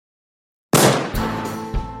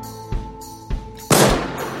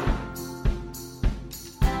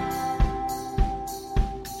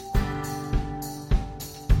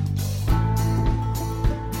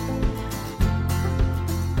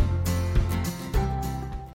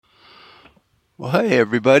Well, hey,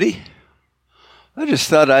 everybody. I just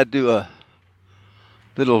thought I'd do a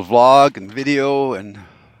little vlog and video and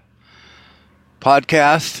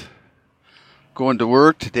podcast. Going to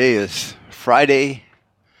work. Today is Friday,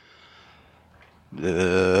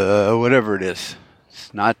 whatever it is.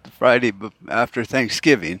 It's not the Friday after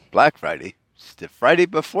Thanksgiving, Black Friday. It's the Friday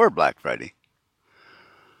before Black Friday.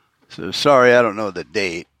 So sorry, I don't know the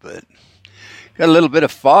date, but got a little bit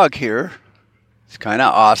of fog here. It's kind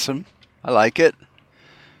of awesome. I like it.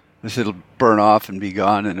 It'll burn off and be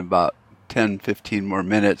gone in about 10, 15 more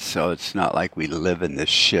minutes, so it's not like we live in this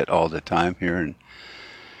shit all the time here in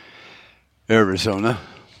Arizona.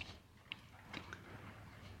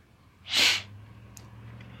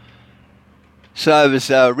 So I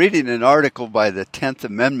was reading an article by the 10th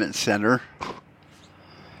Amendment Center,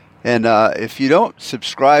 and if you don't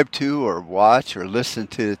subscribe to or watch or listen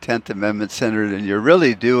to the 10th Amendment Center, then you're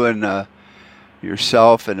really doing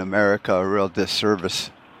yourself and America a real disservice.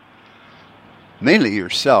 Mainly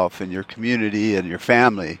yourself and your community and your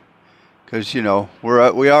family, because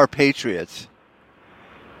we are patriots,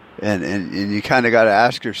 and you kind of got to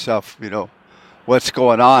ask yourself, what's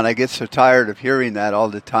going on. I get so tired of hearing that all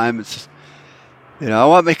the time. It's I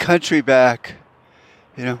want my country back.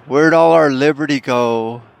 Where'd all our liberty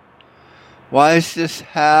go? Why is this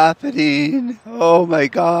happening? Oh my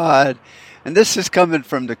God! And this is coming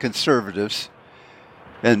from the conservatives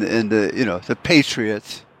and the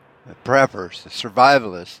patriots. The preppers, the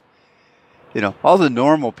survivalists, all the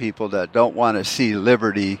normal people that don't want to see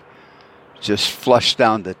liberty just flushed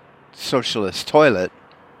down the socialist toilet.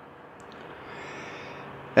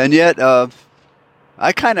 And yet,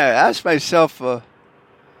 I kind of asked myself, who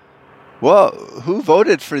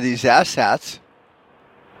voted for these asshats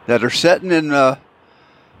that are sitting in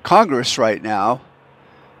Congress right now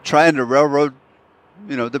trying to railroad,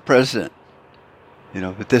 the president,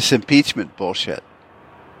 with this impeachment bullshit?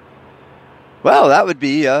 Well, that would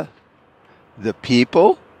be the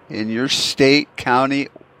people in your state, county,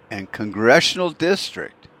 and congressional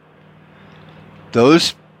district.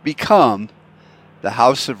 Those become the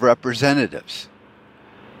House of Representatives.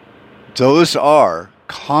 Those are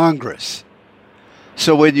Congress.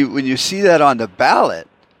 So when you see that on the ballot,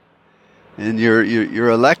 and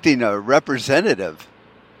you're electing a representative,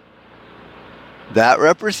 that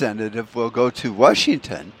representative will go to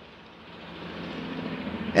Washington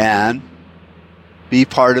and be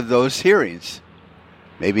part of those hearings.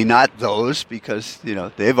 Maybe not those, because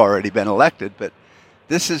they've already been elected, but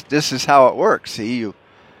this is how it works. See, you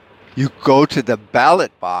go to the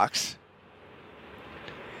ballot box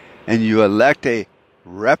and you elect a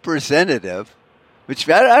representative, which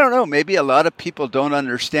I don't know, maybe a lot of people don't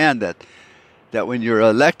understand that when you're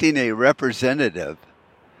electing a representative,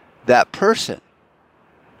 that person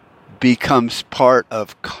becomes part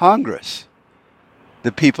of Congress.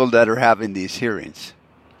 The people that are having these hearings.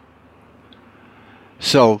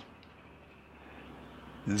 So,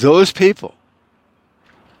 those people,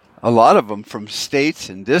 a lot of them from states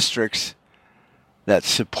and districts that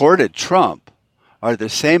supported Trump, are the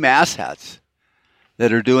same asshats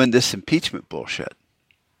that are doing this impeachment bullshit.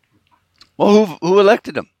 Well, who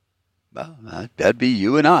elected them? Well, that'd be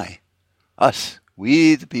you and I. Us.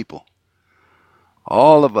 We the people.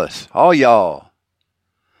 All of us. All y'all.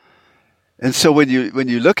 And so when you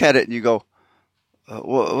look at it and you go,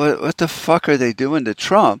 what the fuck are they doing to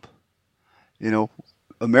Trump?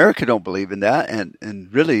 America don't believe in that, and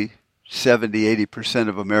really 70-80%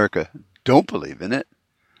 of America don't believe in it.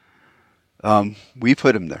 We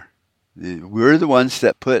put them there. We're the ones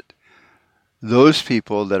that put those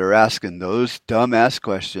people that are asking those dumbass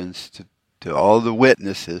questions to all the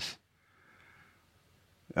witnesses.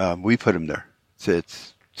 We put them there.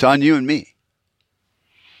 It's on you and me.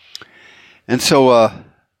 And so,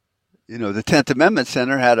 the 10th Amendment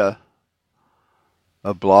Center had a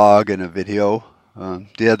blog and a video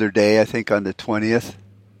the other day, I think on the 20th,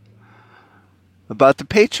 about the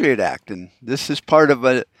Patriot Act. And this is part of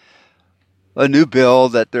a new bill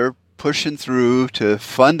that they're pushing through to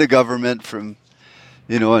fund the government from,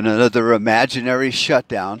 another imaginary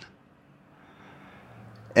shutdown.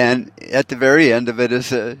 And at the very end of it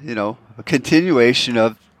is a continuation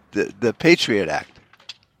of the Patriot Act.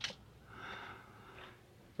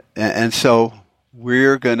 And so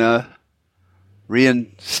we're going to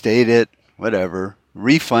reinstate it,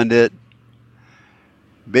 refund it,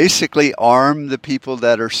 basically arm the people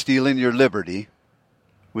that are stealing your liberty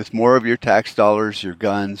with more of your tax dollars, your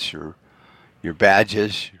guns, your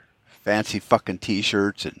badges, your fancy fucking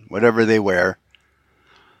T-shirts, and whatever they wear.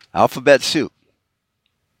 Alphabet soup.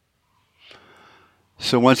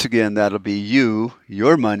 So once again, that'll be you,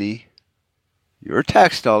 your money, your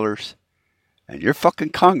tax dollars, and your fucking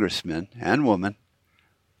congressmen and women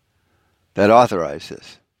that authorize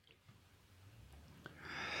this.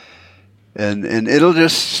 And it'll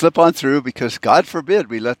just slip on through because God forbid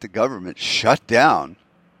we let the government shut down.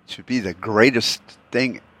 It should be the greatest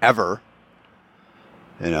thing ever,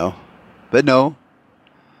 But no,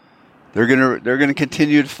 they're gonna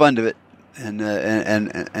continue to fund it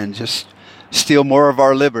and just steal more of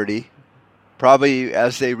our liberty. Probably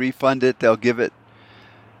as they refund it, they'll give it,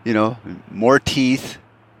 more teeth,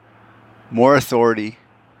 more authority,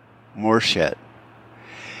 more shit.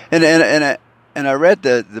 And I read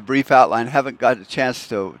the brief outline. Haven't got a chance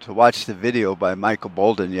to watch the video by Michael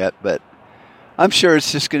Bolden yet, but I'm sure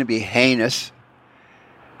it's just going to be heinous.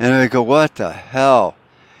 And I go, what the hell?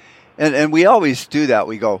 And we always do that.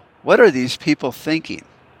 We go, what are these people thinking?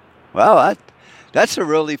 Well, that's a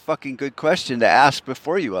really fucking good question to ask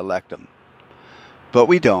before you elect them. But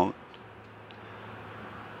we don't.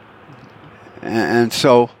 And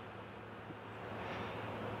so,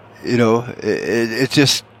 it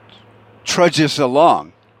just trudges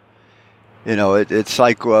along. It's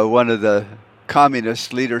like one of the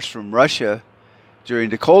communist leaders from Russia during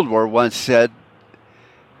the Cold War once said,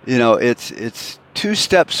 it's 2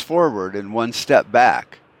 steps forward and 1 step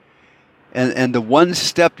back. And the 1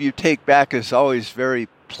 step you take back is always very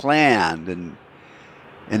planned and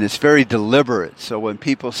it's very deliberate. So when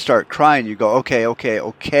people start crying, you go, okay,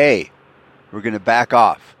 we're going to back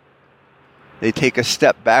off. They take a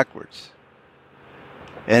step backwards.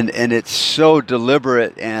 And it's so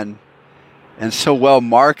deliberate and so well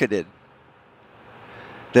marketed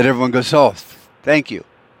that everyone goes, oh, thank you.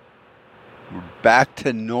 We're back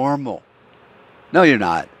to normal. No, you're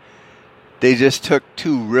not. They just took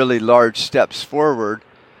 2 really large steps forward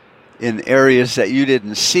in areas that you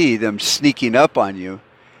didn't see them sneaking up on you.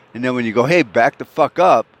 And then when you go, hey, back the fuck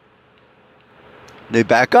up, they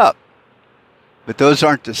back up. But those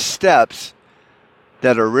aren't the steps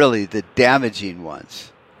that are really the damaging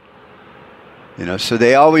ones. So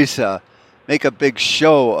they always make a big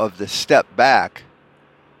show of the step back,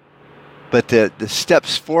 but the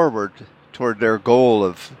steps forward toward their goal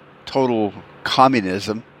of total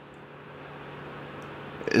communism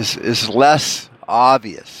is less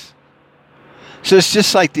obvious. So it's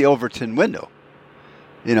just like the Overton window.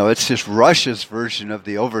 It's just Russia's version of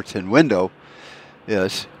the Overton window.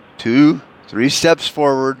 It's 2, 3 steps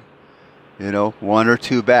forward, 1 or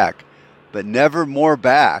 2 back, but never more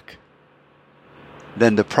back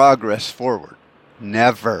than the progress forward.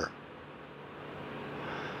 Never.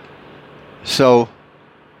 So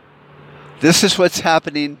this is what's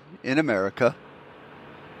happening in America.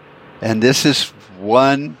 And this is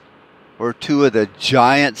 1 or 2 of the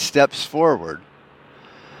giant steps forward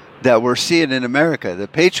that we're seeing in America. The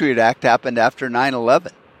Patriot Act happened after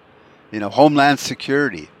 9/11. Homeland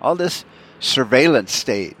Security, all this surveillance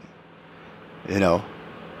state,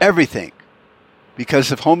 everything.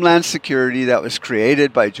 Because of Homeland Security that was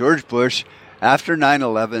created by George Bush after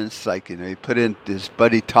 9/11. It's like, he put in his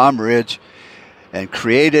buddy Tom Ridge and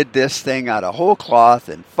created this thing out of whole cloth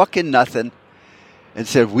and fucking nothing and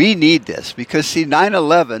said, we need this. Because, see,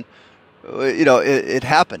 9/11, it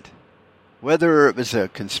happened. Whether it was a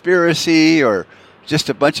conspiracy or just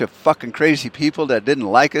a bunch of fucking crazy people that didn't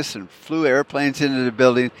like us and flew airplanes into the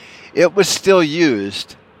building, it was still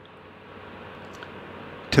used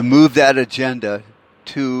to move that agenda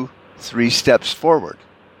 2, 3 steps forward.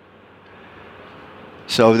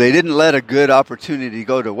 So they didn't let a good opportunity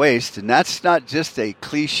go to waste, and that's not just a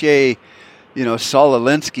cliche, Saul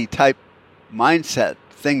Alinsky type mindset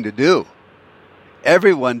thing to do.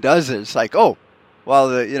 Everyone does it. It's like, oh, while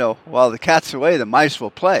the cat's away, the mice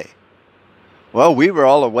will play. Well, we were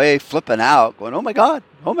all away flipping out, going, oh my God,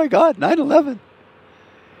 9/11.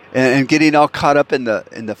 And getting all caught up in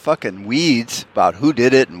the fucking weeds about who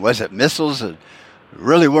did it and was it missiles and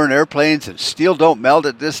really weren't airplanes and steel don't melt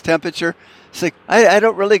at this temperature. It's like, I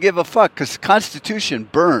don't really give a fuck because the Constitution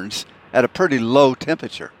burns at a pretty low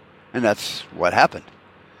temperature. And that's what happened.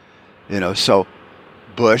 So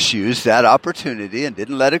Bush used that opportunity and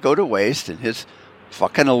didn't let it go to waste, and his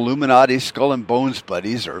fucking Illuminati skull and bones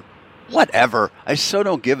buddies or whatever. I so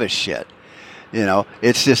don't give a shit.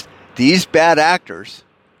 It's just these bad actors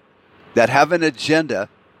that have an agenda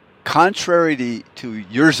contrary to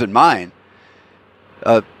yours and mine,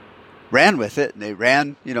 ran with it, and they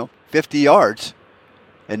ran, 50 yards.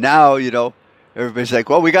 And now, everybody's like,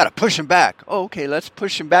 well, we got to push them back. Oh, okay, let's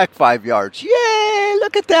push them back 5 yards. Yay,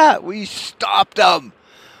 look at that. We stopped them.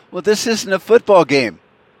 Well, this isn't a football game.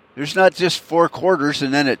 There's not just 4 quarters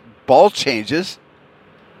and then ball changes.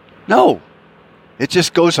 No. It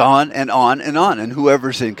just goes on and on and on. And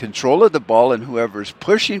whoever's in control of the ball and whoever's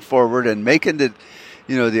pushing forward and making the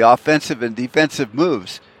offensive and defensive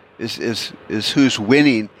moves is who's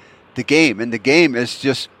winning the game. And the game is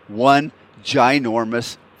just one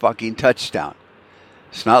ginormous fucking touchdown.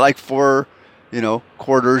 It's not like 4,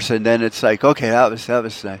 quarters and then it's like, okay, that was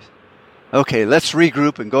nice. Okay, let's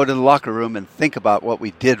regroup and go to the locker room and think about what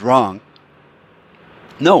we did wrong.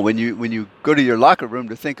 No, when you go to your locker room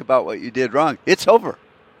to think about what you did wrong, it's over.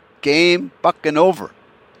 Game fucking over.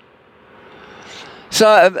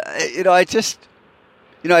 So,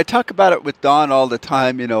 I talk about it with Don all the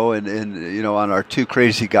time, and on our Two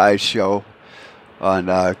Crazy Guys show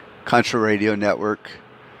on Contra Radio Network.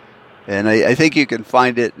 And I think you can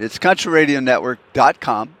find it. It's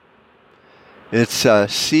ContraRadioNetwork.com. It's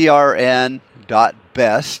crn.best,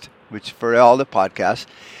 which for all the podcasts.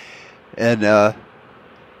 And,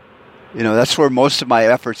 that's where most of my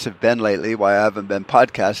efforts have been lately. Why I haven't been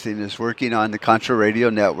podcasting is working on the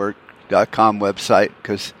ContraRadioNetwork.com website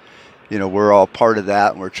because, we're all part of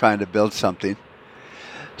that and we're trying to build something.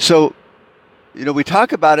 So, we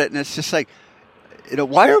talk about it and it's just like,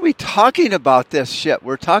 why are we talking about this shit?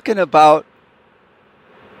 We're talking about,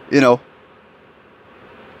 the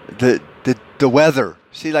weather.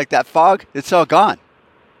 See, like that fog, it's all gone.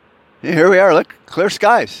 Here we are, look, clear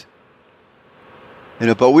skies.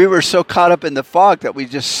 But we were so caught up in the fog that we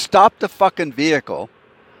just stopped the fucking vehicle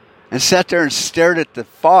and sat there and stared at the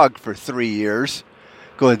fog for 3 years,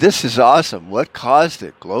 going, this is awesome. What caused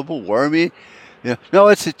it? Global warming? No,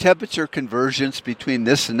 it's the temperature convergence between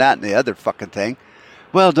this and that and the other fucking thing.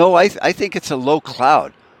 Well, no, I think it's a low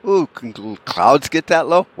cloud. Ooh, can clouds get that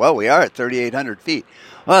low? Well, we are at 3,800 feet.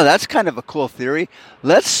 Well, that's kind of a cool theory.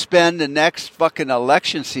 Let's spend the next fucking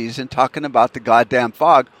election season talking about the goddamn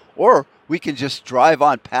fog, or we can just drive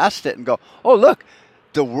on past it and go, oh, look,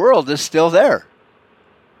 the world is still there.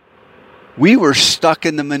 We were stuck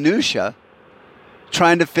in the minutia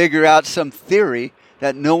trying to figure out some theory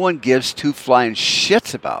that no one gives two flying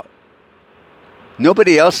shits about.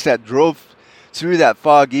 Nobody else that drove through that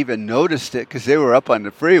fog even noticed it because they were up on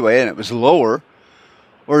the freeway and it was lower,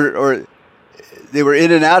 or they were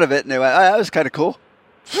in and out of it and they went, oh, that was kind of cool.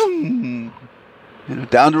 Down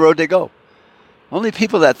the road they go. Only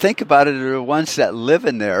people that think about it are the ones that live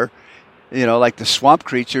in there, like the swamp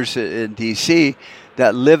creatures in D.C.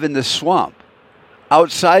 that live in the swamp.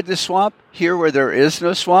 Outside the swamp, here where there is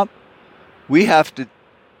no swamp, we have to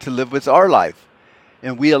live with our life.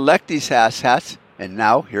 And we elect these asshats, and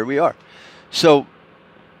now here we are. So,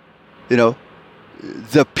 the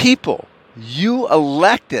people you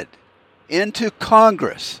elected into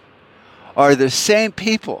Congress are the same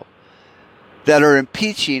people that are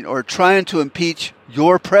impeaching or trying to impeach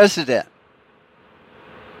your president.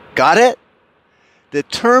 Got it? The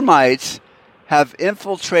termites have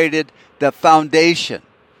infiltrated the foundation.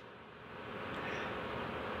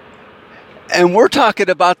 And we're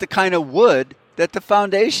talking about the kind of wood that the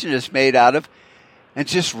foundation is made out of, and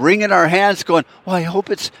just wringing our hands going, well, I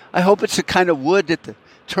hope it's the kind of wood that the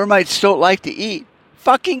termites don't like to eat.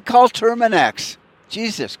 Fucking call Terminex.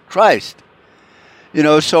 Jesus Christ.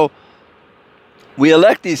 So we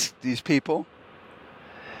elect these people,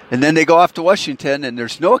 and then they go off to Washington, and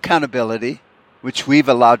there's no accountability, which we've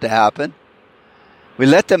allowed to happen. We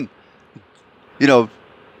let them,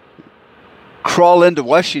 crawl into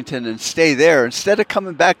Washington and stay there instead of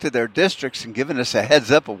coming back to their districts and giving us a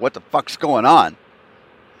heads up of what the fuck's going on.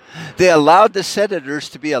 They allowed the senators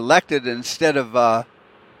to be elected instead of,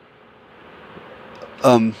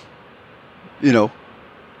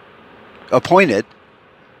 appointed.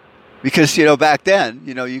 Because, back then,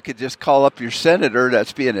 you could just call up your senator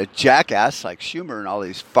that's being a jackass like Schumer and all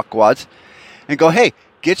these fuckwads and go, hey,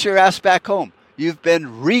 get your ass back home. You've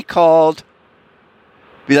been recalled.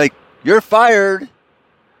 Be like, you're fired.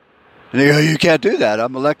 And they go, you can't do that.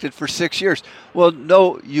 I'm elected for 6 years. Well,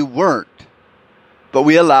 no, you weren't. But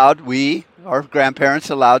our grandparents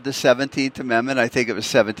allowed the 17th Amendment, I think it was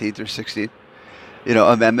 17th or 16th,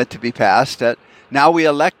 amendment to be passed that now we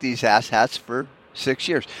elect these asshats for 6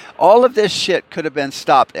 years. All of this shit could have been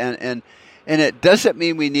stopped. And it doesn't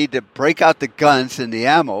mean we need to break out the guns and the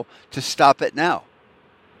ammo to stop it now.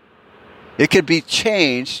 It could be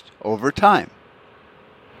changed over time.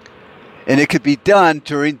 And it could be done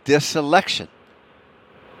during this election.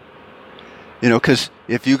 Because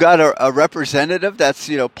if you got a representative that's,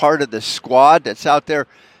 part of the squad that's out there,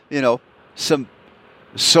 some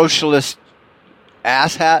socialist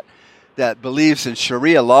asshat that believes in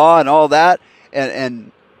Sharia law and all that,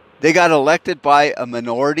 and they got elected by a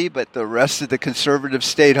minority, but the rest of the conservatives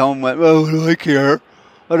stayed home and went, well, what do I care?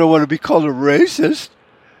 I don't want to be called a racist.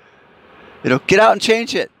 Get out and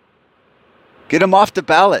change it. Get them off the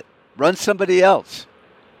ballot. Run somebody else.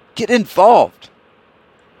 Get involved.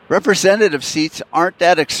 Representative seats aren't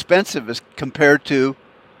that expensive as compared to,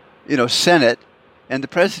 Senate and the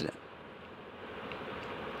president.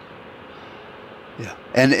 Yeah.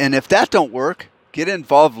 And if that don't work, get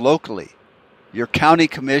involved locally. Your county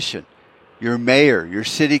commission, your mayor, your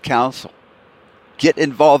city council. Get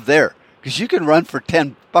involved there. Because you can run for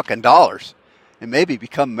 $10 fucking and maybe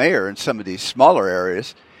become mayor in some of these smaller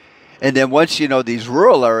areas. And then once, these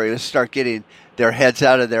rural areas start getting their heads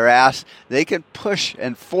out of their ass, they can push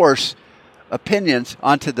and force opinions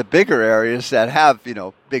onto the bigger areas that have,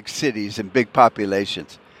 big cities and big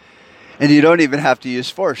populations. And you don't even have to use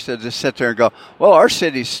force. They'll just sit there and go, well, our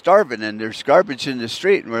city's starving and there's garbage in the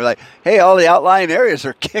street. And we're like, hey, all the outlying areas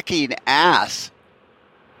are kicking ass.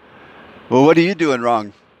 Well, what are you doing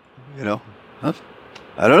wrong? Huh?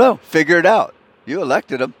 I don't know. Figure it out. You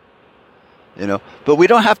elected them. But we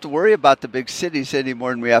don't have to worry about the big cities any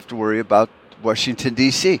more than we have to worry about Washington,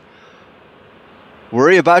 D.C.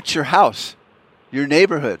 Worry about your house, your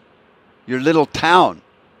neighborhood, your little town.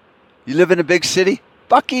 You live in a big city?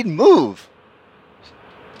 Fucking move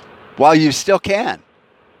while you still can.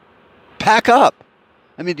 Pack up.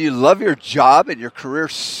 I mean, do you love your job and your career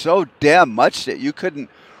so damn much that you couldn't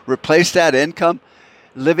replace that income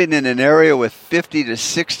living in an area with 50 to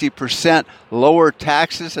 60% lower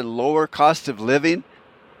taxes and lower cost of living,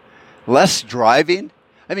 less driving?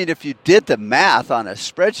 I mean, if you did the math on a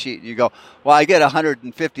spreadsheet and you go, well, I get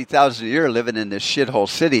 $150,000 a year living in this shithole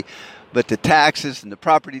city, but the taxes and the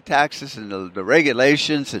property taxes and the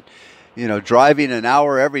regulations and, driving an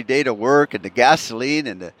hour every day to work and the gasoline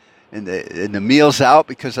and the meals out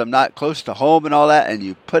because I'm not close to home and all that, and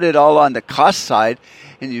you put it all on the cost side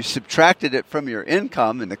and you subtracted it from your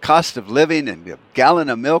income and the cost of living and a gallon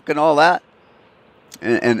of milk and all that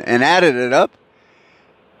and added it up,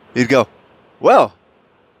 you'd go, well,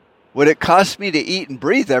 what it costs me to eat and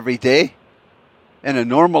breathe every day and a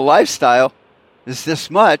normal lifestyle is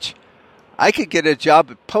this much. I could get a job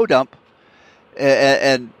at Podump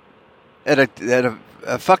and at a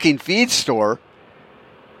fucking feed store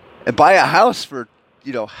and buy a house for,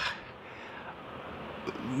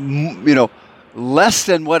 less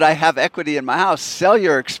than what I have equity in my house. Sell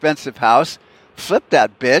your expensive house, flip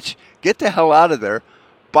that bitch, get the hell out of there,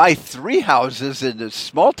 buy 3 houses in a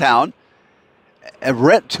small town, and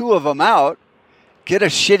rent 2 of them out, get a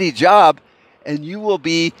shitty job, and you will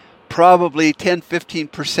be probably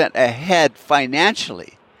 10-15% ahead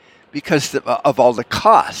financially because of all the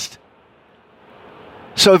cost.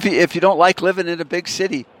 So if you don't like living in a big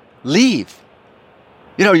city, leave.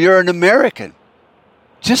 You're an American.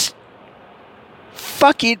 Just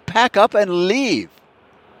fucking pack up and leave.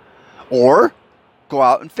 Or go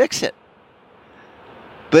out and fix it.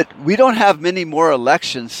 But we don't have many more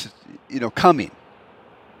elections, coming.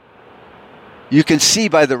 You can see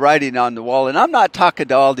by the writing on the wall, and I'm not talking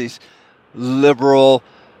to all these liberal,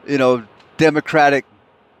 democratic,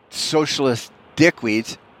 socialist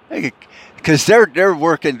dickweeds, because they're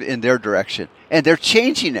working in their direction, and they're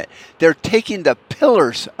changing it. They're taking the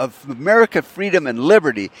pillars of American freedom and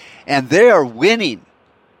liberty, and they are winning.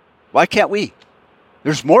 Why can't we?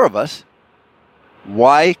 There's more of us.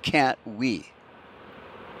 Why can't we?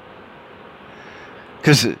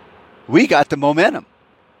 Because we got the momentum.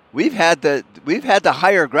 We've had the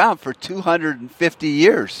higher ground for 250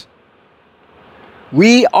 years.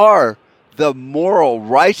 We are the moral,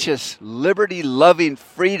 righteous, liberty-loving,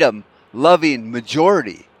 freedom-loving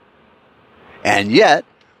majority. And yet,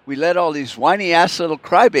 we let all these whiny-ass little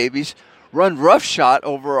crybabies run roughshod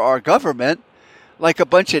over our government like a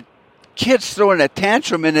bunch of kids throwing a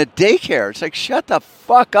tantrum in a daycare. It's like, shut the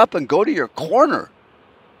fuck up and go to your corner.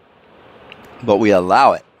 But we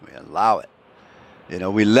allow it. We allow it.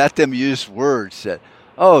 We let them use words that,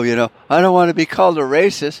 I don't want to be called a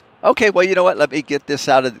racist. Okay, well, you know what? Let me get this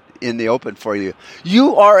out in the open for you.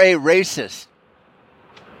 You are a racist.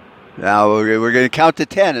 Now, we're going to count to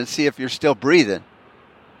 10 and see if you're still breathing.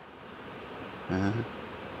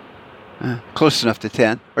 Close enough to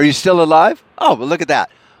 10. Are you still alive? Oh, well, look at that.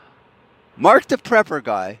 Mark the Prepper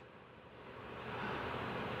guy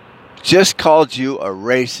just called you a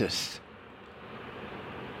racist.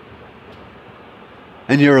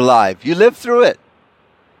 And you're alive. You lived through it.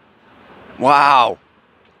 Wow.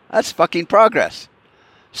 That's fucking progress.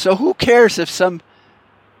 So who cares if some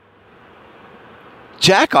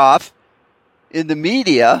jackoff in the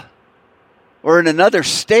media or in another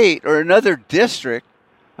state or another district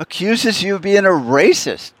accuses you of being a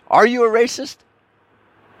racist? Are you a racist?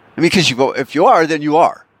 I mean, because you go, if you are, then you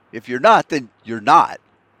are. If you're not, then you're not.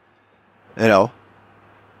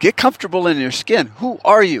 Get comfortable in your skin. Who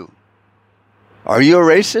are you? Are you a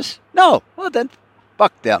racist? No. Well, then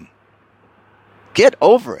fuck them. Get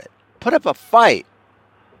over it. Put up a fight.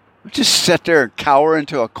 Don't just sit there and cower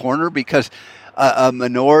into a corner because a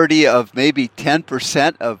minority of maybe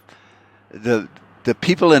 10% of the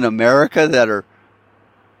people in America that are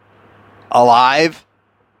alive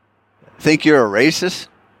think you're a racist.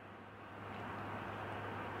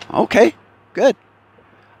 Okay, good.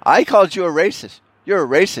 I called you a racist. You're a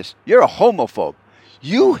racist. You're a homophobe.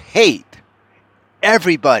 You hate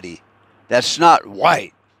everybody that's not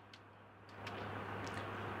white.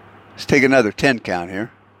 Let's take another 10 count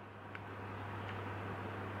here.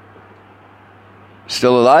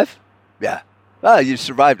 Still alive? Yeah. Well, you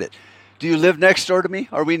survived it. Do you live next door to me?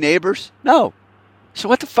 Are we neighbors? No. So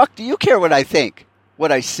what the fuck do you care what I think?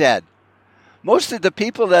 What I said? Most of the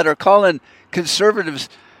people that are calling conservatives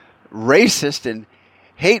racist and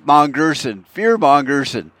hate mongers and fear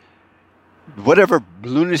mongers and whatever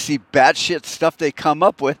lunacy batshit stuff they come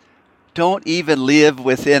up with don't even live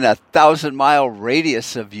within a 1,000-mile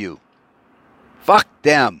radius of you. Fuck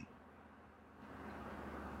them.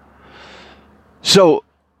 So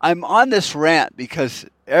I'm on this rant because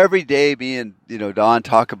every day me and Don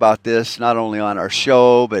talk about this, not only on our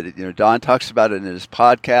show, but Don talks about it in his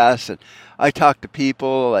podcast, and I talk to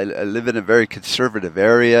people. I live in a very conservative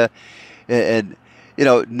area, and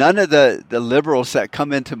none of the liberals that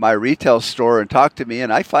come into my retail store and talk to me,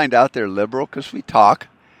 and I find out they're liberal because we talk.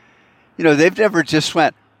 They've never just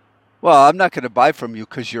went, well, I'm not going to buy from you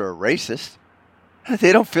because you're a racist.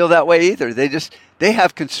 They don't feel that way either. They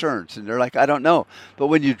have concerns, and they're like, I don't know. But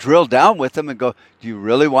when you drill down with them and go, do you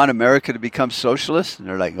really want America to become socialist? And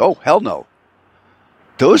they're like, oh, hell no.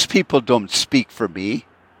 Those people don't speak for me.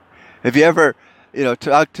 Have you ever,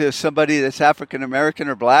 talked to somebody that's African American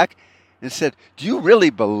or black and said, do you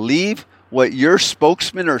really believe what your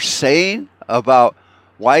spokesmen are saying about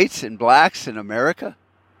whites and blacks in America?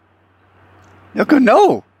 They'll go,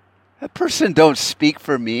 no, that person don't speak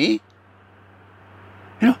for me.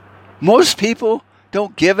 Most people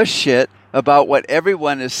don't give a shit about what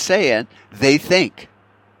everyone is saying they think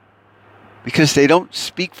because they don't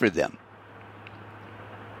speak for them.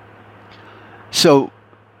 So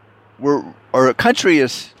our country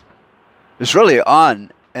is really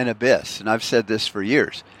on an abyss, and I've said this for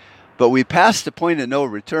years. But we passed the point of no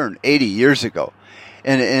return 80 years ago.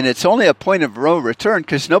 And it's only a point of no return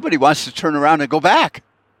because nobody wants to turn around and go back.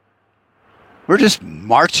 We're just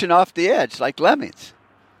marching off the edge like lemmings.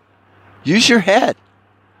 Use your head.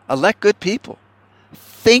 Elect good people.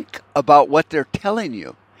 Think about what they're telling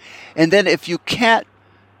you. And then if you can't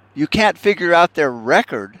figure out their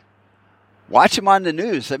record, watch them on the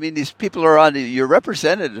news. I mean, these people are your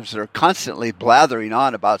representatives are constantly blathering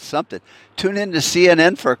on about something. Tune in to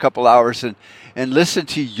CNN for a couple hours and listen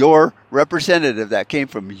to your representative that came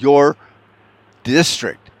from your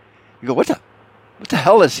district. You go, what the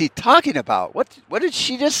hell is he talking about? What did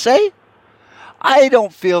she just say? I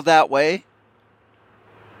don't feel that way.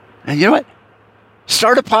 And you know what?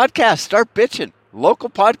 Start a podcast. Start bitching. Local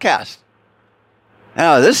podcast.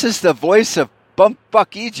 Now, this is the voice of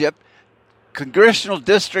Bumfuck Egypt, Congressional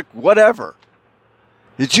District, whatever.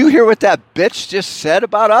 Did you hear what that bitch just said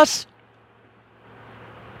about us?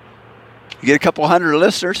 You get a couple hundred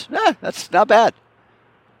listeners. That's not bad.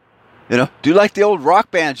 Do like the old rock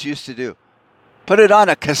bands used to do. Put it on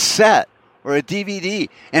a cassette or a DVD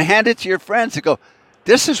and hand it to your friends and go,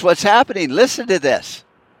 this is what's happening. Listen to this.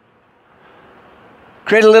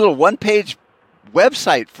 Create a little one-page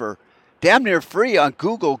website for damn near free on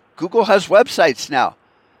Google. Google has websites now.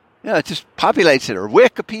 It just populates it. Or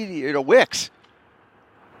Wikipedia, Wix.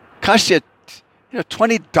 Costs you,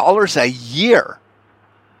 $20 a year.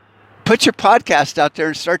 Put your podcast out there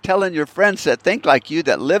and start telling your friends that think like you,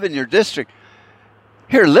 that live in your district,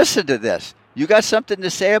 here, listen to this. You got something to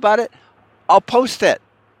say about it? I'll post it.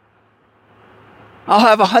 I'll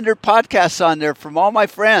have 100 podcasts on there from all my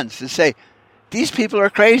friends and say, these people are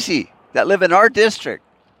crazy that live in our district.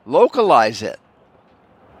 Localize it.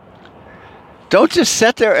 Don't just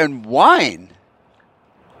sit there and whine.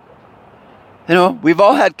 We've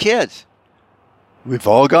all had kids. We've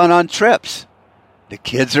all gone on trips. The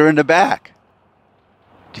kids are in the back.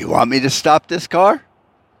 Do you want me to stop this car?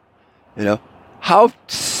 How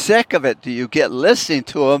sick of it do you get listening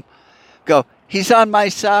to him go, he's on my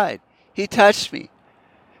side. He touched me.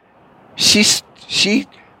 She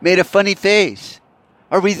made a funny face.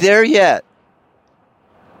 Are we there yet?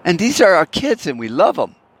 And these are our kids and we love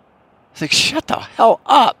them. It's like, shut the hell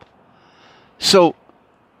up. So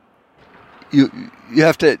you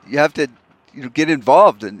have to get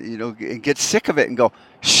involved and and get sick of it and go,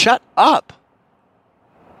 shut up.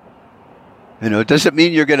 It doesn't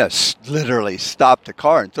mean you're going to literally stop the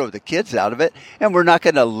car and throw the kids out of it. And we're not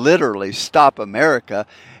going to literally stop America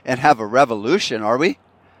and have a revolution, are we?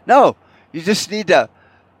 No, you just need to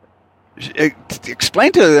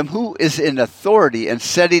explain to them who is in authority and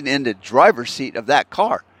sitting in the driver's seat of that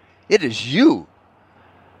car. It is you,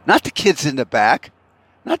 not the kids in the back,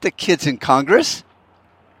 not the kids in Congress.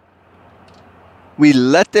 We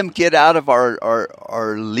let them get out of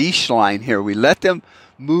our leash line here. We let them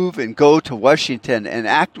move and go to Washington and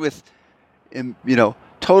act with,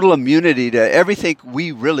 total immunity to everything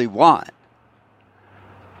we really want.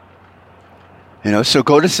 So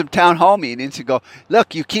go to some town hall meetings and go,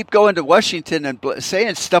 look, you keep going to Washington and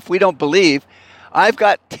saying stuff we don't believe. I've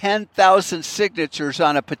got 10,000 signatures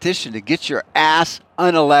on a petition to get your ass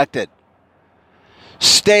unelected.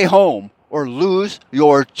 Stay home or lose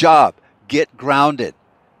your job. Get grounded.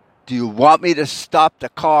 Do you want me to stop the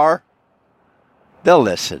car? They'll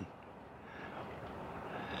listen.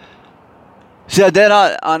 So then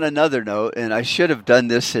on another note, and I should have done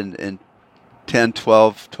this in 10,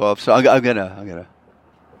 12, so I'm gonna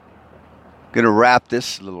wrap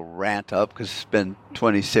this little rant up because it's been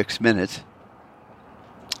 26 minutes.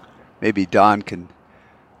 Maybe Don can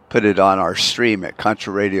put it on our stream at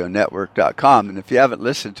ContraRadioNetwork.com. And if you haven't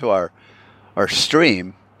listened to our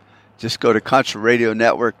stream, just go to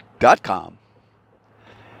ContraRadioNetwork.com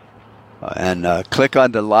and click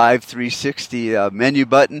on the Live 360 menu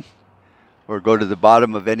button, or go to the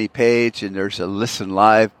bottom of any page and there's a Listen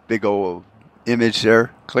Live, big old image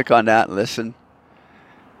there. Click on that and listen.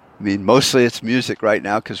 I mean, mostly it's music right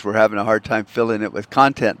now because we're having a hard time filling it with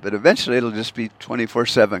content, but eventually it'll just be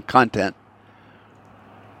 24/7 content.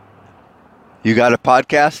 You got a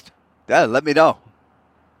podcast? Yeah, let me know.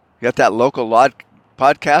 You got that local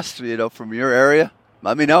podcast, from your area?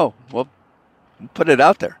 Let me know. We'll put it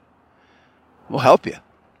out there. We'll help you.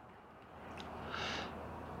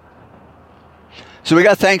 So we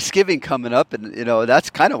got Thanksgiving coming up, and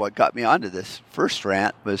that's kind of what got me onto this first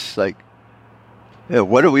rant. Was like,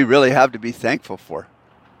 what do we really have to be thankful for?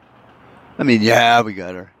 I mean, yeah, we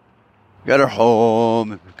got our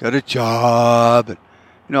home, and we got a job,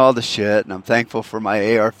 and all the shit. And I'm thankful for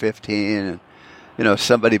my AR-15, and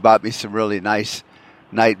somebody bought me some really nice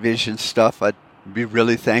night vision stuff. I'd be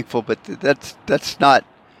really thankful, but that's not.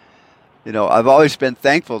 I've always been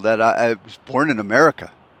thankful that I was born in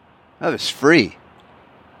America. I was free.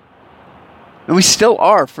 And we still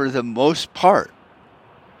are for the most part.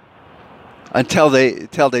 Until they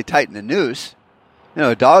tighten the noose.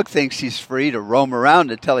 A dog thinks he's free to roam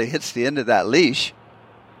around until he hits the end of that leash.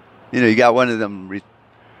 You got one of them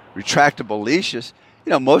retractable leashes.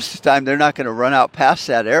 Most of the time they're not going to run out past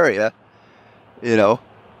that area. And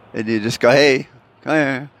you just go, hey, come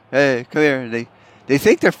here, hey, come here. And they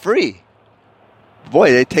think they're free.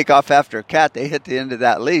 Boy, they take off after a cat. They hit the end of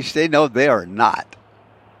that leash. They know they are not.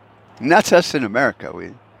 And that's us in America.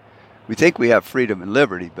 We think we have freedom and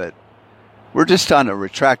liberty, but we're just on a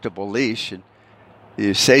retractable leash. And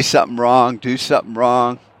you say something wrong, do something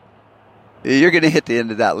wrong, you're going to hit the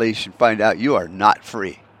end of that leash and find out you are not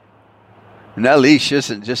free. And that leash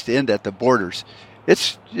isn't just end at the borders.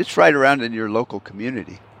 It's right around in your local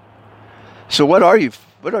community. So what are you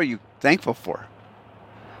thankful for?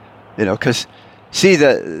 Because see,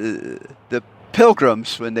 the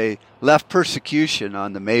Pilgrims, when they left persecution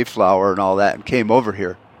on the Mayflower and all that and came over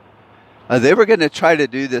here, they were going to try to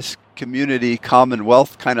do this community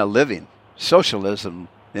commonwealth kind of living, socialism.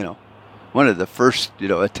 One of the first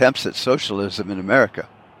attempts at socialism in America.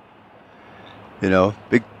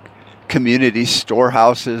 Big community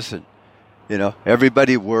storehouses, and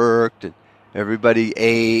everybody worked and everybody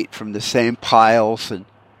ate from the same piles, and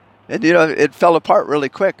it fell apart really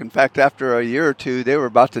quick. In fact, after a year or two, they were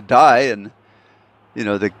about to die, and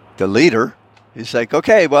the leader, he's like,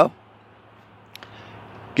 okay, well,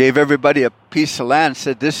 gave everybody a piece of land,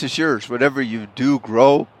 said, this is yours. Whatever you do,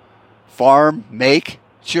 grow, farm, make,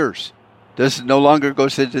 it's yours. This no longer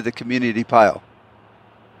goes into the community pile.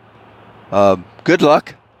 Good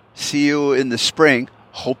luck. See you in the spring.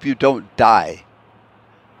 Hope you don't die.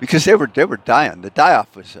 Because they were dying. The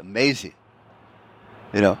die-off was amazing.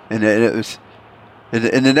 And it was,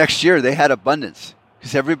 in the next year, they had abundance.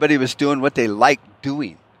 Because everybody was doing what they liked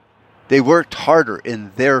doing. They worked harder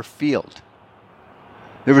in their field.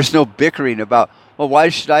 There was no bickering about, well, why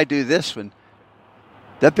should I do this when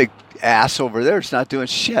that big ass over there is not doing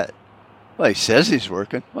shit? Well, he says he's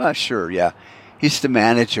working. Well, sure, yeah. He's the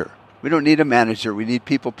manager. We don't need a manager. We need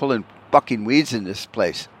people pulling fucking weeds in this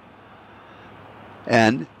place.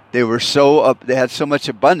 And they were they had so much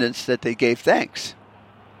abundance that they gave thanks.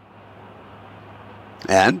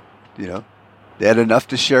 And, They had enough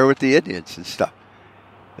to share with the Indians and stuff.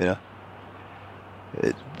 You know,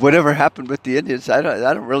 whatever happened with the Indians, I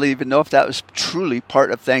don't really even know if that was truly part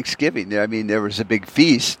of Thanksgiving. I mean, there was a big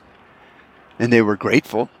feast, and they were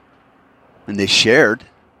grateful, and they shared.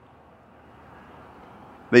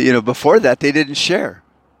 But, you know, before that, they didn't share.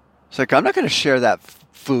 It's like, I'm not going to share that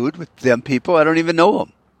food with them people. I don't even know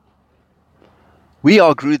them. We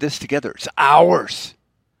all grew this together. It's ours.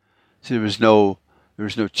 So there was no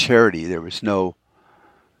charity. There was no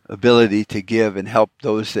ability to give and help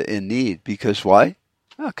those that in need. Because why?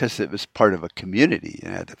 Well, because it was part of a community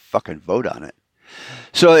and I had to fucking vote on it.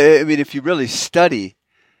 So, I mean, if you really study,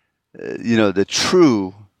 the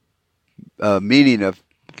true meaning of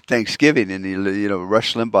Thanksgiving, and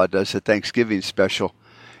Rush Limbaugh does a Thanksgiving special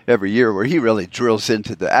every year where he really drills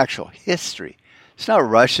into the actual history. It's not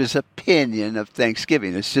Rush's opinion of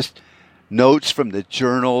Thanksgiving. It's just notes from the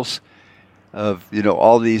journals of,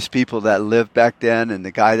 all these people that lived back then and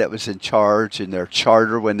the guy that was in charge and their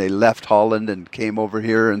charter when they left Holland and came over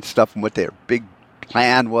here and stuff and what their big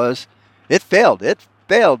plan was. It failed. It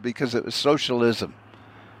failed because it was socialism.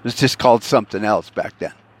 It was just called something else back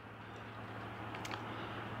then.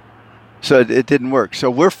 So it didn't work.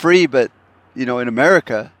 So we're free, but, in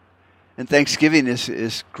America, and Thanksgiving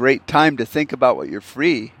is great time to think about what you're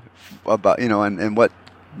free about, and what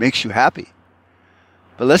makes you happy.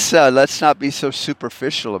 But let's not be so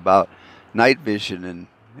superficial about night vision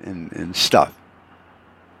and stuff.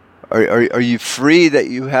 Are you free that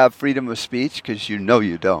you have freedom of speech? Because you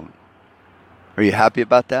don't. Are you happy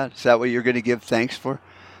about that? Is that what you're going to give thanks for?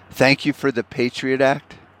 Thank you for the Patriot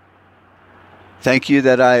Act. Thank you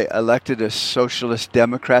that I elected a socialist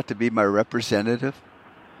Democrat to be my representative.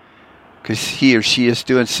 Because he or she is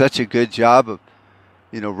doing such a good job of,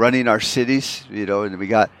 running our cities, and we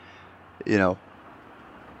got,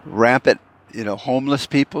 rampant, homeless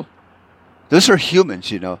people. Those are humans,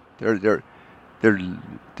 They're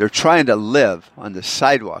trying to live on the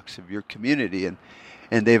sidewalks of your community,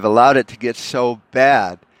 and they've allowed it to get so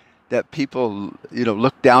bad that people,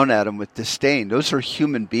 look down at them with disdain. Those are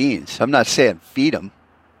human beings. I'm not saying feed them,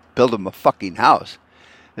 build them a fucking house.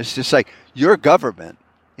 It's just like your government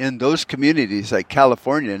in those communities like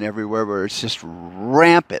California and everywhere where it's just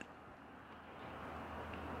rampant.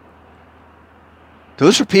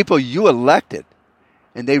 Those are people you elected,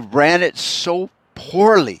 and they ran it so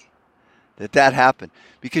poorly that happened.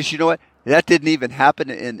 Because you know what? That didn't even happen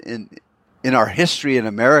in our history in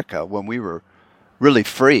America when we were really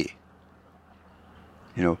free.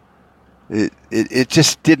 It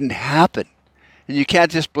just didn't happen. And you can't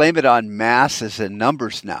just blame it on masses and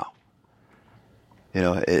numbers now.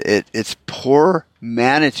 It's poor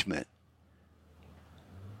management.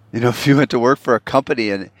 If you went to work for a company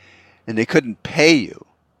and they couldn't pay you,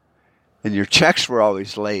 and your checks were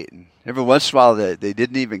always late, and every once in a while they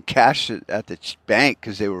didn't even cash it at the bank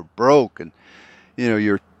because they were broke, and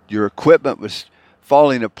your equipment was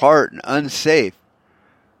falling apart and unsafe,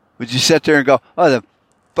 would you sit there and go, "Oh, the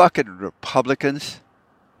fucking Republicans"?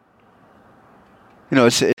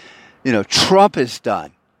 Trump is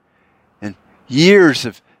done, and years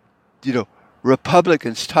of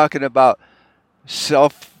Republicans talking about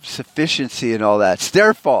self-sufficiency and all that. It's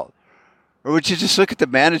their fault. Or would you just look at the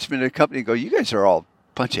management of the company and go, "You guys are all a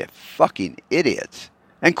bunch of fucking idiots,"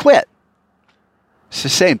 and quit? It's the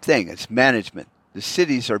same thing. It's management. The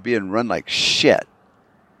cities are being run like shit.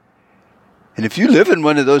 And if you live in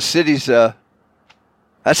one of those cities,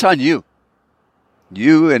 that's on you.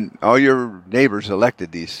 You and all your neighbors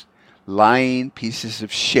elected these lying pieces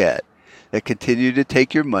of shit that continue to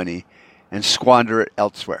take your money and squander it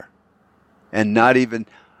elsewhere. And not even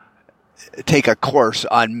take a course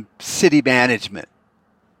on city management.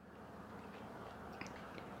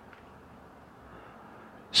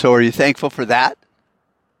 So are you thankful for that?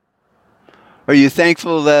 Are you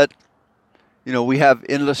thankful that, we have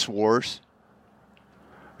endless wars?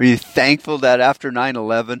 Are you thankful that after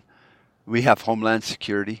 9/11, we have Homeland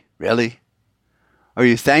Security? Really? Are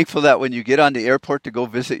you thankful that when you get on the airport to go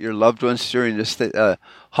visit your loved ones during this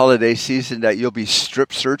holiday season that you'll be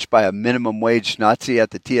strip searched by a minimum wage Nazi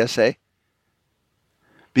at the TSA?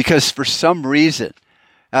 Because for some reason,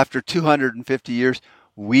 after 250 years,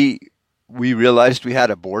 we realized we had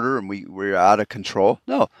a border and we were out of control.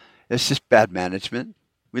 No, it's just bad management.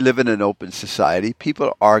 We live in an open society.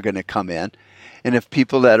 People are going to come in. And if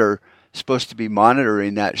people that are supposed to be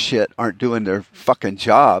monitoring that shit aren't doing their fucking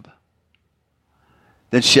job,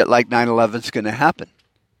 then shit like 9/11 is going to happen.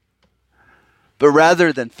 But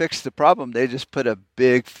rather than fix the problem, they just put a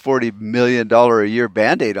big $40 million a year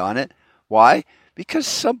Band-Aid on it. Why? Because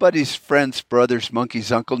somebody's friend's brother's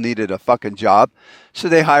monkey's uncle needed a fucking job, so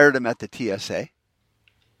they hired him at the TSA.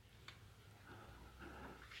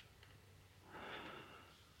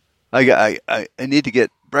 I need to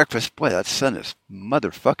get breakfast. Boy, that sun is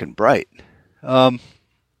motherfucking bright.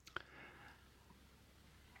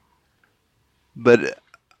 But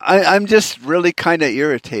I'm just really kind of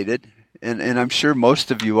irritated, and I'm sure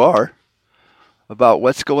most of you are, about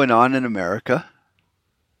what's going on in America.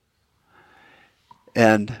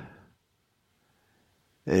 And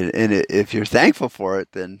if you're thankful for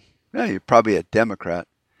it, then you're probably a Democrat.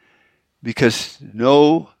 Because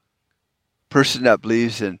no person that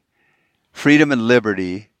believes in freedom and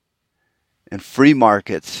liberty and free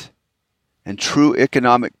markets and true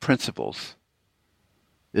economic principles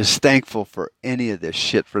is thankful for any of this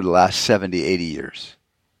shit for the last 70, 80 years.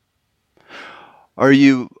 Are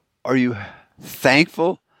you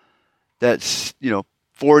thankful that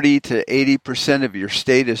 40 to 80% of your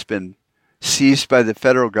state has been seized by the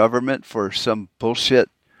federal government for some bullshit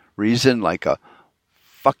reason, like a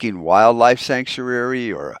fucking wildlife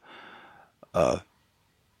sanctuary or a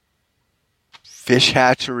fish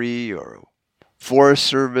hatchery or a forest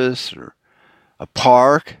service or a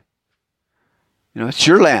park? It's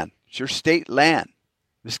your land. It's your state land.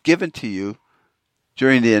 It was given to you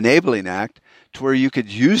during the Enabling Act to where you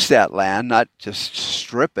could use that land, not just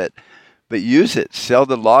strip it, but use it, sell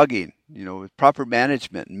the logging, with proper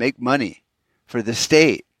management and make money for the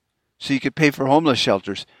state. So you could pay for homeless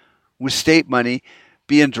shelters with state money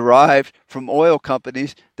being derived from oil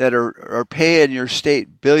companies that are paying your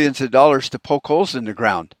state billions of dollars to poke holes in the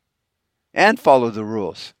ground and follow the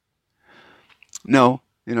rules. No,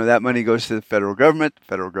 that money goes to the federal government. The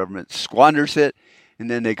federal government squanders it, and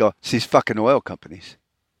then they go, it's these fucking oil companies.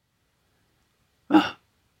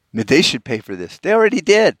 They should pay for this. They already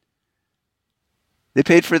did. They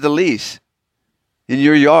paid for the lease in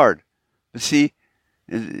your yard. But see,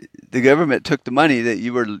 the government took the money that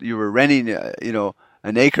you were renting,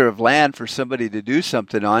 an acre of land for somebody to do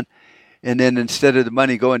something on, and then instead of the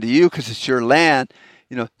money going to you because it's your land,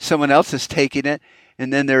 someone else is taking it,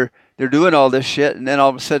 and then they're doing all this shit, and then all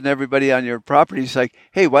of a sudden everybody on your property is like,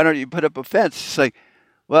 hey, why don't you put up a fence? It's like,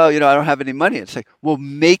 well, I don't have any money. It's like, well,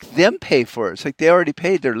 make them pay for it. It's like they already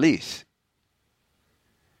paid their lease.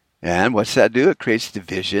 And what's that do? It creates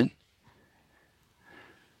division.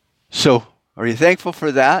 So, are you thankful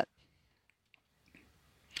for that?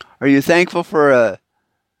 Are you thankful for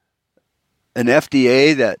an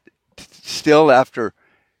FDA that still, after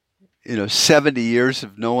 70 years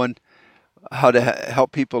of knowing how to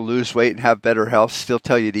help people lose weight and have better health, still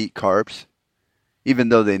tell you to eat carbs, even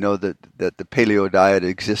though they know that the paleo diet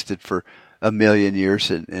existed for 1 million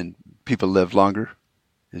years and people live longer?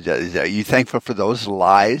 Are you thankful for those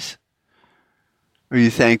lies? Are you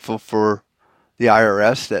thankful for the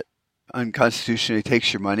IRS that unconstitutionally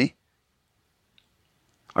takes your money?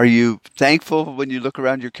 Are you thankful when you look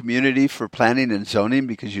around your community for planning and zoning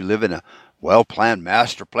because you live in a well-planned,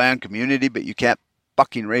 master-planned community, but you can't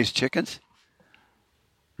fucking raise chickens?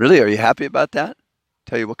 Really, are you happy about that?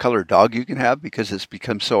 Tell you what color dog you can have because it's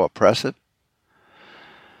become so oppressive?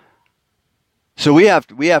 So we have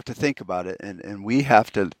to think about it, and we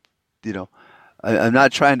have to, I'm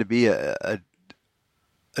not trying to be a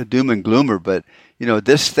doom and gloomer, but,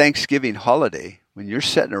 this Thanksgiving holiday, when you're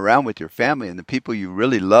sitting around with your family and the people you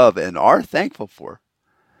really love and are thankful for,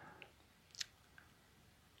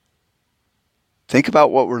 think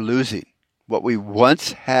about what we're losing, what we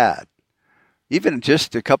once had, even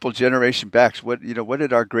just a couple generation back. What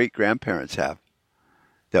did our great grandparents have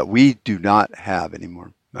that we do not have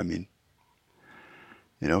anymore? I mean,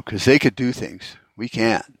 because they could do things we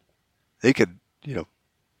can't. They could,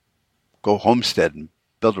 go homestead and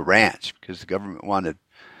build a ranch because the government wanted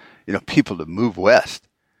people to move west.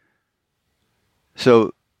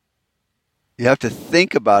 So you have to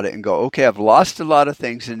think about it and go, okay, I've lost a lot of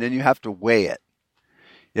things, and then you have to weigh it.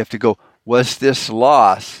 You have to go, was this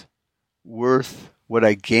loss worth what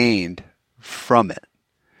I gained from it?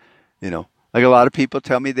 Like a lot of people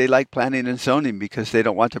tell me they like planning and zoning because they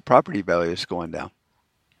don't want the property values going down.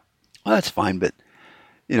 Well, that's fine, but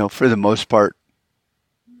for the most part,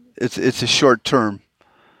 it's a short-term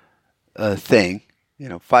thing.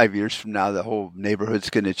 5 years from now, the whole neighborhood's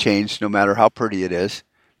going to change, no matter how pretty it is,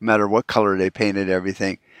 no matter what color they painted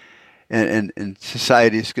everything. And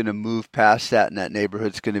society is going to move past that, and that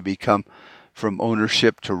neighborhood's going to become from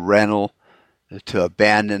ownership to rental, to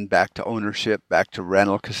abandon, back to ownership, back to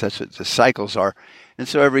rental, because that's what the cycles are. And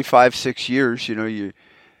so every 5-6 years,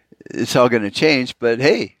 it's all going to change. But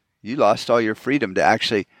hey, you lost all your freedom to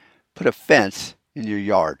actually put a fence in your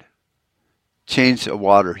yard, change a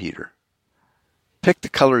water heater. Pick the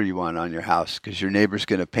color you want on your house because your neighbor's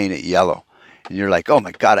going to paint it yellow. And you're like, oh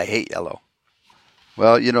my God, I hate yellow.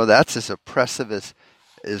 Well, that's as oppressive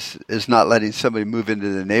is not letting somebody move into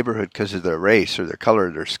the neighborhood because of their race or their color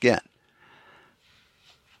of their skin.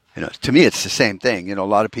 To me, it's the same thing. A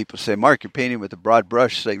lot of people say, Mark, you're painting with a broad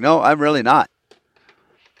brush. It's like, no, I'm really not.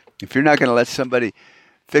 If you're not going to let somebody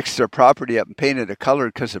fix their property up and paint it a color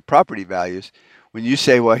because of property values, when you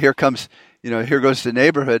say, well, here goes the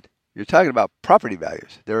neighborhood, you're talking about property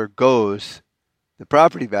values. There goes the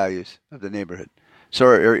property values of the neighborhood. So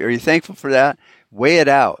are you thankful for that? Weigh it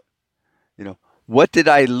out. What did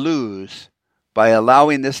I lose by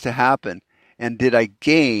allowing this to happen? And did I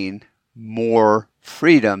gain more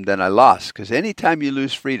freedom than I lost? Because anytime you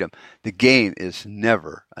lose freedom, the gain is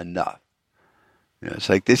never enough. It's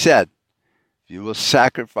like they said, if you will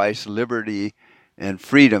sacrifice liberty and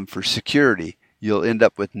freedom for security, you'll end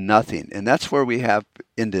up with nothing. And that's where we have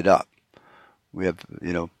ended up. We have,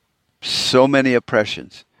 so many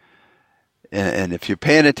oppressions. And if you're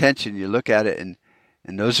paying attention, you look at it, and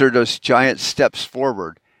those are those giant steps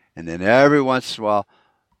forward. And then every once in a while,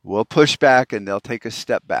 we'll push back and they'll take a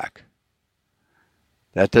step back.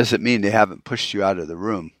 That doesn't mean they haven't pushed you out of the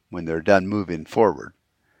room when they're done moving forward.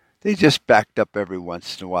 They just backed up every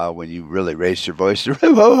once in a while when you really raised your voice.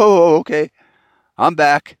 Whoa, okay, I'm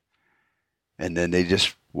back. And then they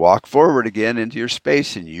just walk forward again into your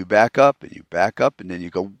space, and you back up, and then you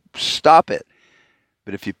go, stop it.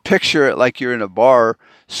 But if you picture it like you're in a bar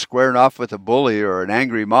squaring off with a bully or an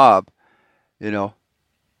angry mob,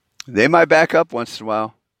 they might back up once in a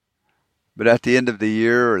while. But at the end of the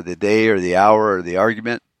year or the day or the hour or the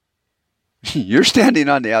argument, you're standing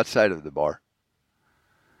on the outside of the bar.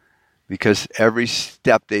 Because every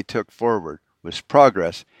step they took forward was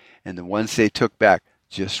progress, and the ones they took back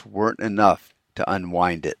just weren't enough to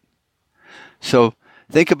unwind it. So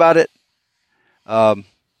think about it.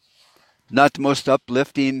 Not the most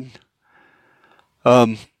uplifting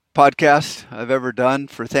podcast I've ever done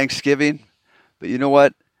for Thanksgiving. But you know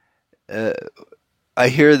what? I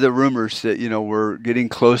hear the rumors that, we're getting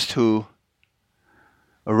close to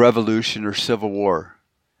a revolution or civil war.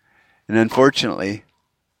 And unfortunately,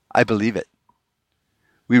 I believe it.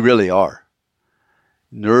 We really are.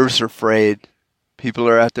 Nerves are frayed. People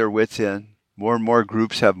are at their wits' end. More and more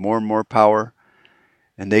groups have more and more power.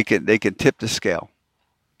 And they can tip the scale.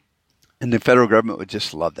 And the federal government would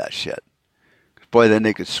just love that shit. Boy, then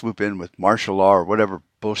they could swoop in with martial law or whatever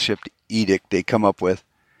bullshit edict they come up with,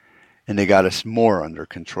 and they got us more under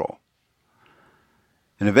control.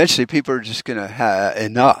 And eventually people are just going to have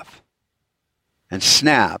enough and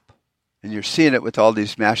snap. And you're seeing it with all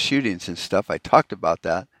these mass shootings and stuff. I talked about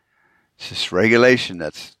that. It's this regulation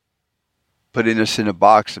that's putting us in a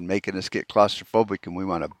box and making us get claustrophobic, and we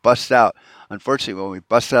want to bust out. Unfortunately, when we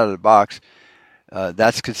bust out of the box,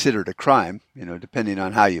 that's considered a crime, depending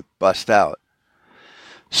on how you bust out.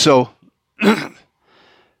 So,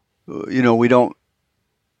 we don't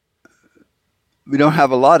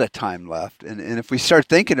have a lot of time left. And if we start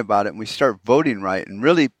thinking about it and we start voting right and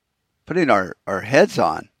really putting our heads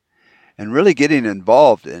on and really getting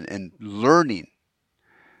involved and learning,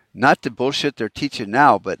 not the bullshit they're teaching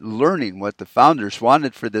now, but learning what the founders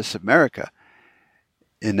wanted for this America,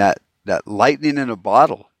 in that lightning in a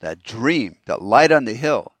bottle, that dream, that light on the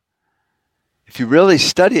hill. If you really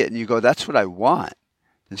study it and you go, that's what I want,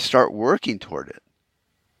 then start working toward it.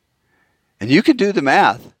 And you can do the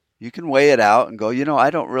math. You can weigh it out and go, I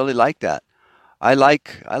don't really like that. I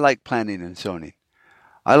like planning and zoning.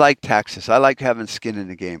 I like taxes. I like having skin in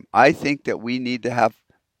the game. I think that we need to have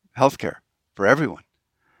health care for everyone.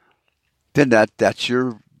 Then that's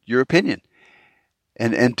your opinion.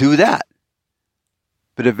 And do that.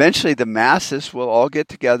 But eventually the masses will all get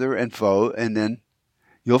together and vote, and then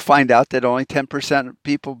you'll find out that only 10% of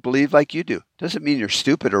people believe like you do. Doesn't mean you're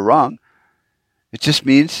stupid or wrong. It just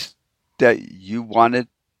means that you wanted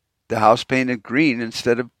the house painted green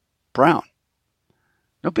instead of brown.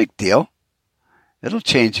 No big deal. It'll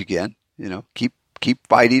change again. Keep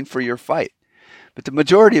fighting for your fight. But the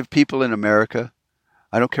majority of people in America,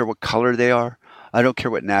 I don't care what color they are, I don't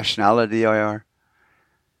care what nationality they are,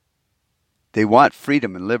 they want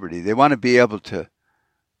freedom and liberty. They want to be able to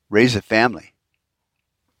raise a family.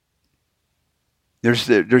 There's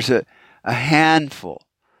a handful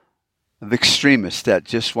of extremists that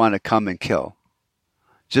just want to come and kill.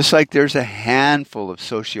 Just like there's a handful of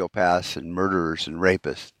sociopaths and murderers and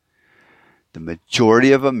rapists. The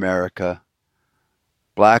majority of America,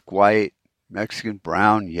 black, white, Mexican,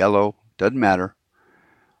 brown, yellow, doesn't matter,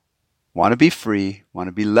 want to be free, want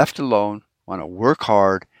to be left alone, want to work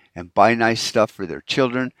hard and buy nice stuff for their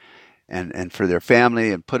children and for their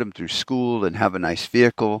family and put them through school and have a nice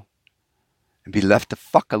vehicle and be left the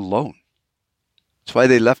fuck alone. That's why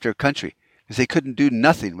they left their country, because they couldn't do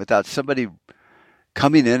nothing without somebody,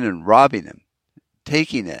 coming in and robbing them,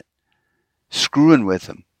 taking it, screwing with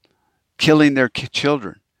them, killing their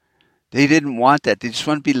children. They didn't want that. They just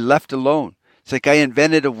want to be left alone. It's like I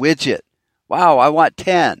invented a widget. Wow, I want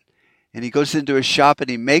 10. And he goes into a shop and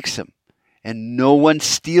he makes them. And no one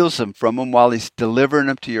steals them from him while he's delivering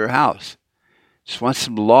them to your house. Just wants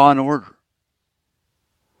some law and order.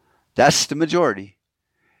 That's the majority.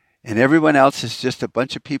 And everyone else is just a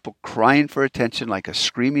bunch of people crying for attention like a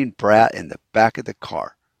screaming brat in the back of the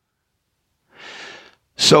car.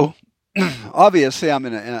 So, obviously, I'm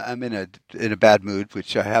in a bad mood,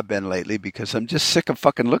 which I have been lately, because I'm just sick of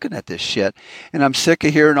fucking looking at this shit, and I'm sick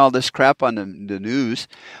of hearing all this crap on the news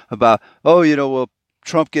about, will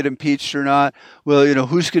Trump get impeached or not? Well,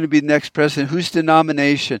 who's going to be the next president? Who's the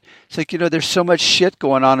nomination? It's like, there's so much shit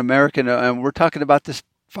going on in America, and we're talking about this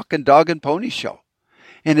fucking dog and pony show,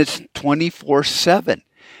 and it's 24/7, and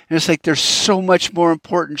it's like there's so much more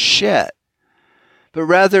important shit. But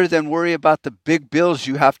rather than worry about the big bills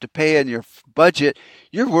you have to pay in your budget,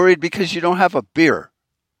 you're worried because you don't have a beer.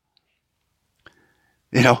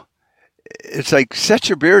 It's like, set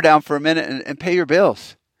your beer down for a minute and pay your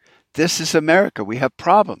bills. This is America. We have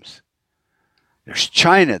problems. There's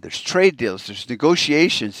China. There's trade deals. There's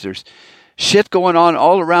negotiations. There's shit going on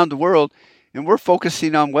all around the world. And we're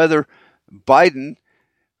focusing on whether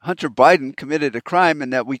Hunter Biden committed a crime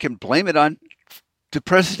and that we can blame it on the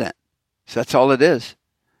president. So that's all it is.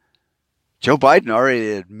 Joe Biden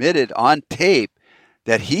already admitted on tape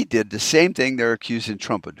that he did the same thing they're accusing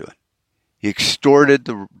Trump of doing. He extorted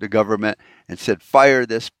the government and said, fire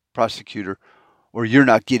this prosecutor or you're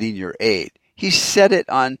not getting your aid. He said it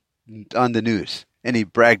on the news, and he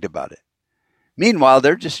bragged about it. Meanwhile,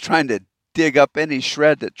 they're just trying to dig up any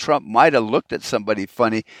shred that Trump might have looked at somebody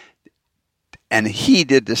funny, and he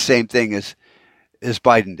did the same thing as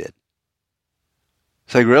Biden did.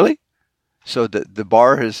 It's like, really? So the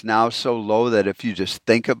bar is now so low that if you just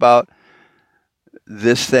think about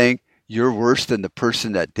this thing, you're worse than the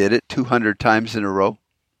person that did it 200 times in a row?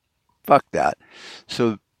 Fuck that.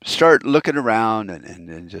 So start looking around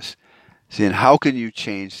and just seeing how can you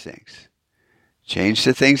change things. Change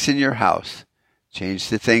the things in your house. Change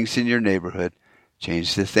the things in your neighborhood.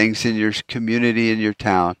 Change the things in your community, in your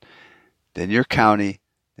town, then your county,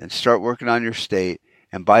 then start working on your state.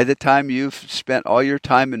 And by the time you've spent all your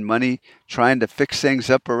time and money trying to fix things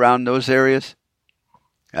up around those areas,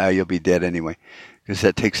 you'll be dead anyway, because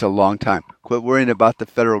that takes a long time. Quit worrying about the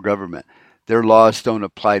federal government. Their laws don't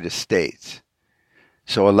apply to states.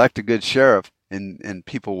 So elect a good sheriff, and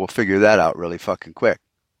people will figure that out really fucking quick.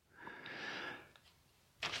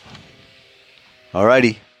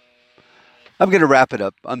 Alrighty. I'm going to wrap it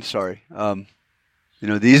up. I'm sorry.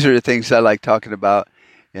 These are the things I like talking about,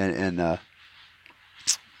 and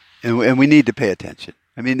we need to pay attention.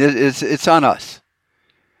 I mean, it's on us.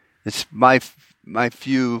 It's my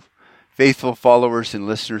few faithful followers and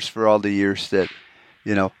listeners for all the years that,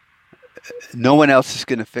 no one else is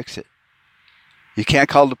going to fix it. You can't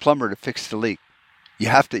call the plumber to fix the leak. You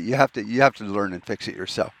have to learn and fix it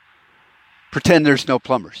yourself. Pretend there's no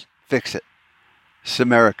plumbers. Fix it. It's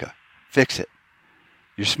America. Fix it.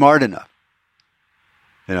 You're smart enough.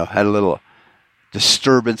 Had a little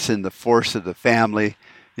disturbance in the force of the family,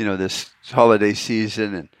 this holiday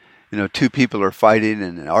season, and two people are fighting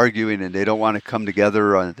and arguing and they don't want to come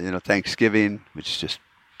together on Thanksgiving, which just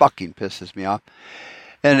fucking pisses me off.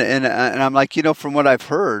 And I'm like, from what I've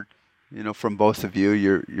heard, from both of you,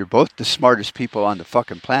 you're both the smartest people on the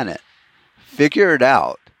fucking planet. Figure it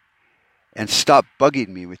out and stop bugging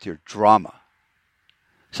me with your drama.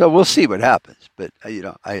 So we'll see what happens. But I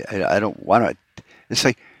don't want to. It's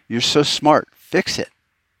like, you're so smart. Fix it.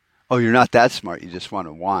 Oh, you're not that smart. You just want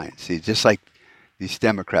to whine. See, just like these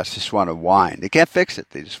Democrats just want to whine. They can't fix it.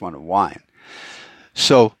 They just want to whine.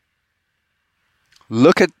 So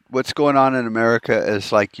look at what's going on in America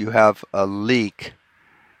as like you have a leak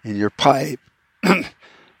in your pipe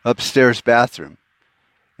upstairs bathroom,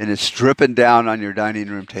 and it's dripping down on your dining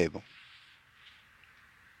room table.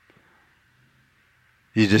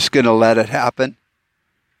 You just going to let it happen?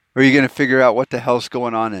 Or are you going to figure out what the hell's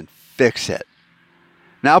going on and fix it?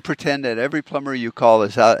 Now pretend that every plumber you call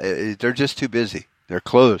is out. They're just too busy. They're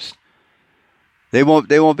closed. They won't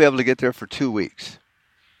be able to get there for 2 weeks.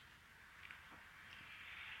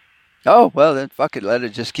 Oh, well then fuck it. Let it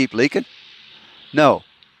just keep leaking? No.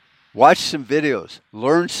 Watch some videos.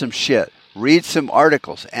 Learn some shit. Read some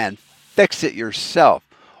articles and fix it yourself.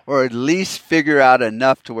 Or at least figure out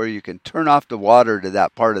enough to where you can turn off the water to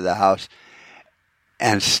that part of the house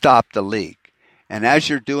and stop the leak. And as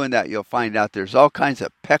you're doing that, you'll find out there's all kinds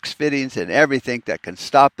of PEX fittings and everything that can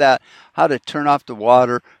stop that. How to turn off the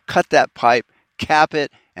water, cut that pipe, cap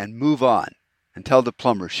it, and move on until the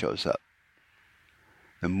plumber shows up.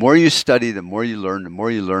 The more you study, the more you learn, the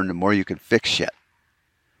more you learn, the more you can fix shit.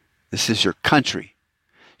 This is your country.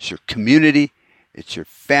 It's your community. It's your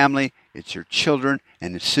family. It's your children.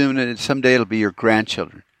 And someday it'll be your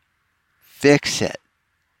grandchildren. Fix it.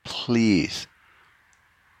 Please.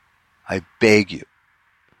 I beg you.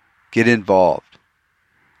 Get involved.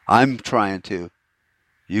 I'm trying to.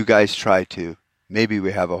 You guys try to. Maybe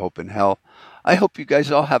we have a hope in hell. I hope you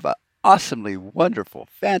guys all have an awesomely wonderful,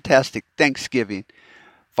 fantastic Thanksgiving.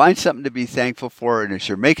 Find something to be thankful for. And as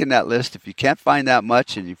you're making that list, if you can't find that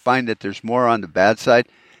much and you find that there's more on the bad side,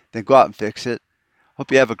 then go out and fix it.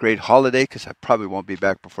 Hope you have a great holiday, because I probably won't be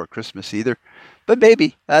back before Christmas either. But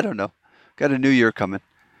maybe. I don't know. Got a new year coming.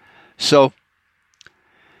 So,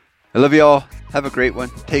 I love you all. Have a great one.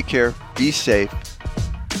 Take care. Be safe.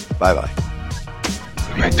 Bye-bye.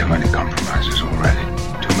 We've made too many compromises already.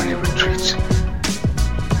 Too many retreats.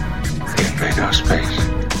 They invade our space,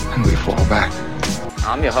 and we fall back.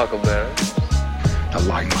 I'm your huckleberry. The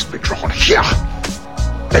line must be drawn here.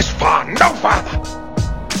 This far, no farther.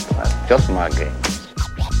 That's just my game.